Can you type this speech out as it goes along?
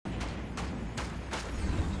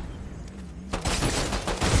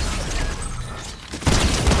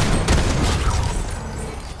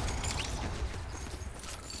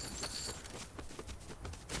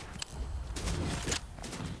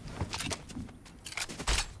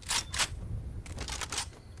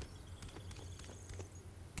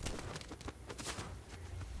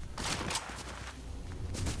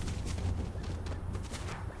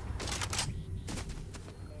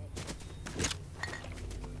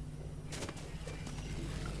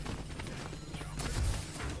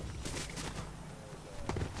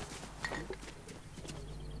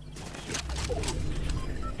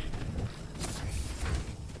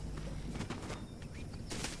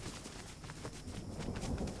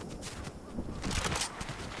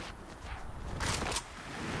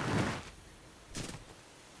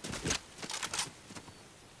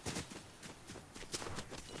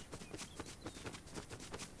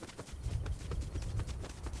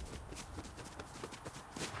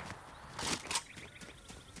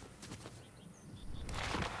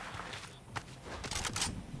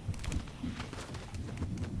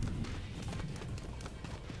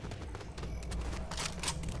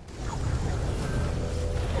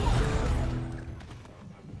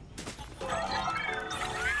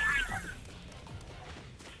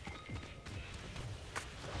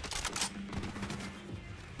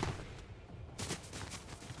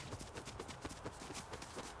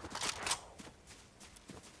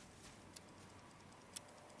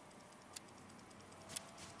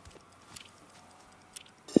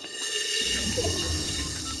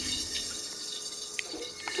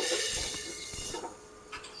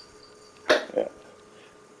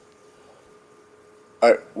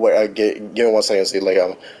Wait, give me 1 second. See, like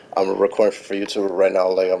I'm recording for YouTube right now.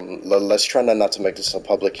 Like let's try not to make this in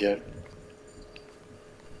public yet.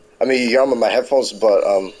 I mean, you're on my headphones, but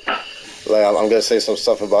like I'm gonna say some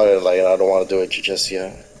stuff about it. Like I don't want to do it just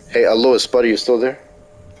yet. Hey, Lewis, buddy, you still there?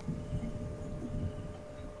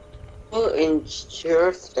 Oh, in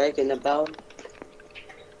church, like in about.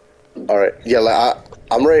 All right. Yeah, like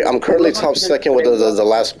I'm ready. I'm currently top second with the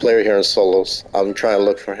last player here in solos. I'm trying to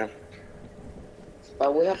look for him.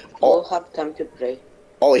 But we'll have time to play.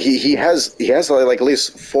 Oh, he has like at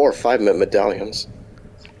least 4 or 5 medallions.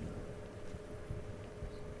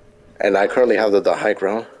 And I currently have the high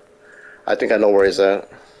ground. I think I know where he's at.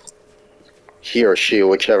 He or she,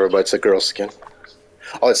 whichever, but it's a girl skin.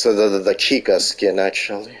 Oh, it's the Chica skin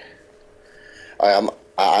actually. I'm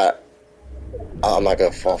not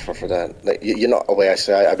gonna fall for that. Like, you know. Oh wait,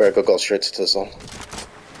 I better go straight to the zone.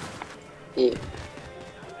 Yeah.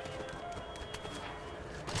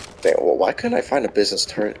 Dang, well, why couldn't I find a business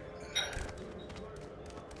turret?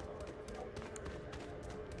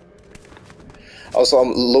 Also,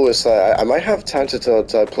 Lewis, I might have time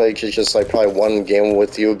to play just like probably 1 game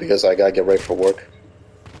with you because I gotta get ready for work.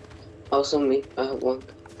 Also me, I have one.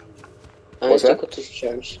 I What's need to that? go to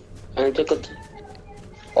church. I need to go to...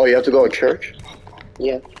 Oh, you have to go to church?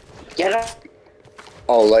 Yeah. Get up!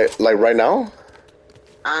 Oh, like right now?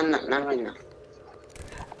 Not right now.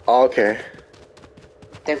 Oh, okay.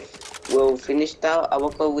 Then we'll finish that. I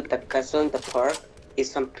will go with the castle in the park. Eat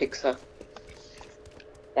some pizza.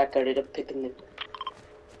 Like a little picnic.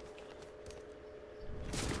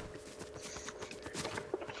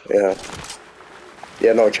 Yeah.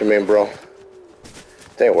 Yeah, I know what you mean, bro.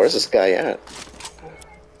 Dang, where's this guy at?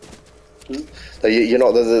 Hmm? Like, you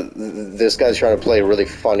know, this guy's trying to play really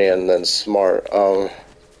funny and then smart.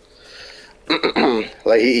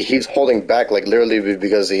 Like he's holding back, like literally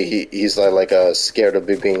because he's like scared of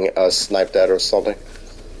being sniped at or something.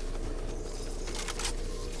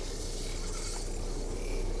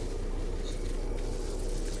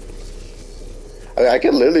 I mean, I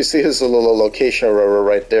can literally see his little location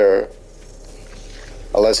right there,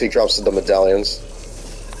 unless he drops the medallions.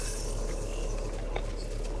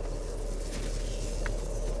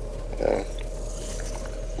 Yeah.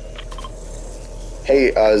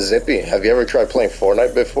 Hey, Zippy, have you ever tried playing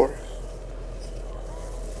Fortnite before?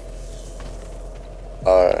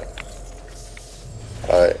 Alright.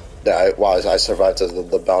 Alright. Wow, I survived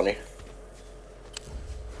the bounty.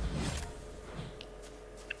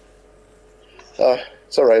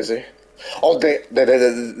 It's alright, Z. Oh, they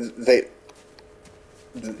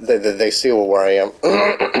see where I am.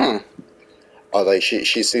 Oh, like she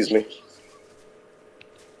sees me.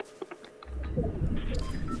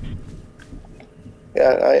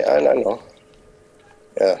 Yeah, I know.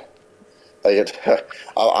 Yeah. Like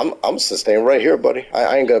I'm sustained right here, buddy.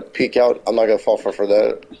 I ain't gonna peek out. I'm not gonna fall for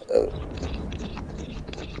that.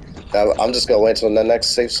 I'm just gonna wait till the next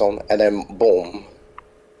safe zone, and then boom.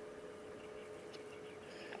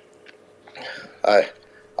 I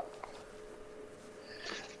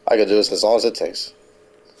can do this as long as it takes.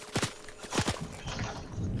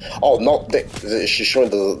 Oh no, she's showing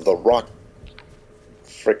the rock.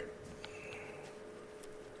 Frick.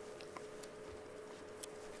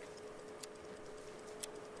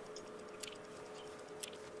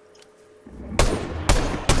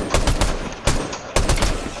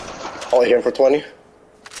 Oh, here for 20.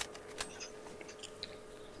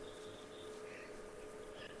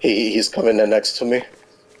 He's coming in next to me.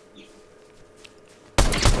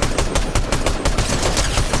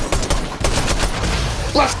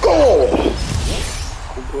 Let's go!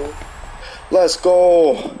 Let's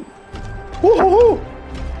go! Woohoo!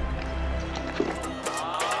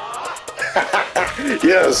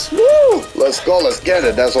 Yes! Woo! Let's go! Let's get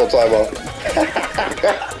it! That's what I'm talking about.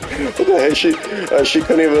 What the heck? She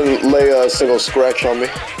couldn't even lay a single scratch on me.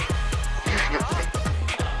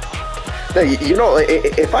 You know,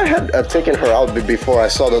 if I had taken her out before I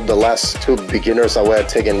saw the last 2 beginners, I would have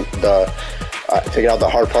taken out the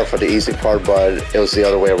hard part for the easy part, but it was the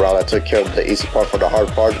other way around. I took care of the easy part for the hard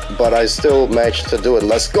part, but I still managed to do it.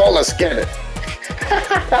 Let's go, let's get it.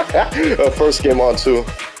 First game on too.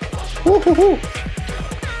 Woo-hoo-hoo.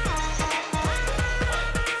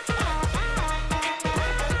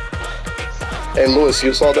 Hey Lewis,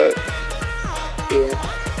 you saw that? Yeah.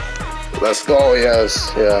 Let's go, yes,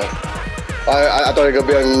 yeah. I thought it could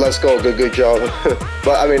be like, let's go, good job.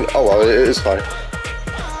 But I mean, oh well, it's fine.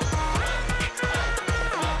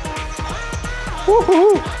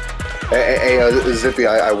 Woohoo! Hey, Zippy,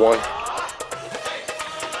 I won.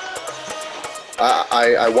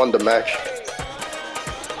 I won the match.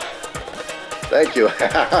 Thank you.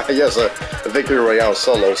 Yes, Victory Royale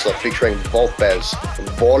solos featuring Volpez.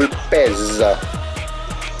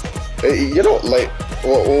 You know, like,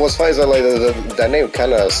 what's funny is that, like, that name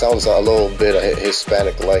kind of sounds a little bit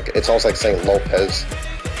Hispanic, like, it's almost like saying Lopez.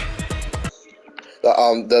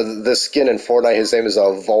 The skin in Fortnite, his name is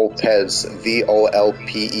Volpez, Volpez,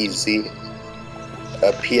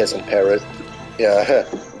 P as in parrot. Yeah,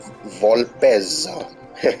 Volpez.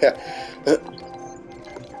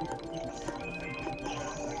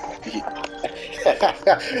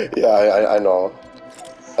 Yeah, I know.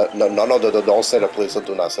 No, don't say that, please.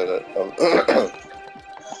 Do not say that.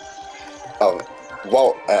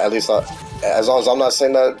 Well, at least as long as I'm not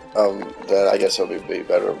saying that, then I guess it'll be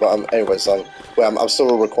better. But anyways, well, I'm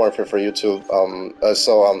still recording for YouTube.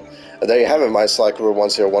 So there you have it, my Slacker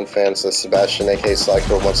 101 fans. Sebastian, aka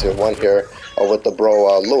Slacker 101 here, with the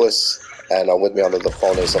bro Lewis, and with me on the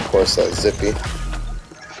phone is of course Zippy.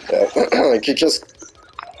 Yeah, you just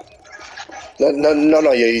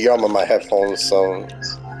no, you're on my headphones, so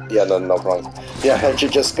yeah, no problem. Yeah, you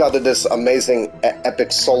just got this amazing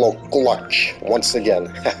epic solo clutch once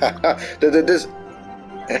again. This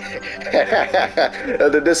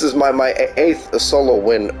this is my 8th solo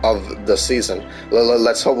win of the season.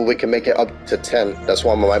 Let's hope we can make it up to 10. That's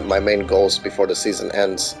one of my main goals before the season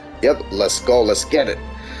ends. Yep, let's go, let's get it.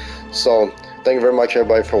 So thank you very much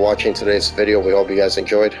everybody for watching today's video. We hope you guys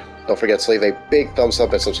enjoyed. Don't forget to leave a big thumbs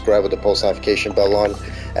up and subscribe with the post notification bell on.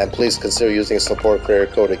 And please consider using support creator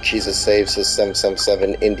code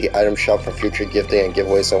JesusSaves777 in the item shop for future gifting and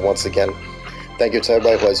giveaways. And once again, thank you to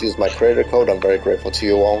everybody who has used my creator code. I'm very grateful to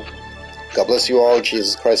you all. God bless you all.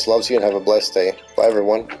 Jesus Christ loves you and have a blessed day. Bye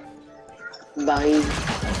everyone. Bye.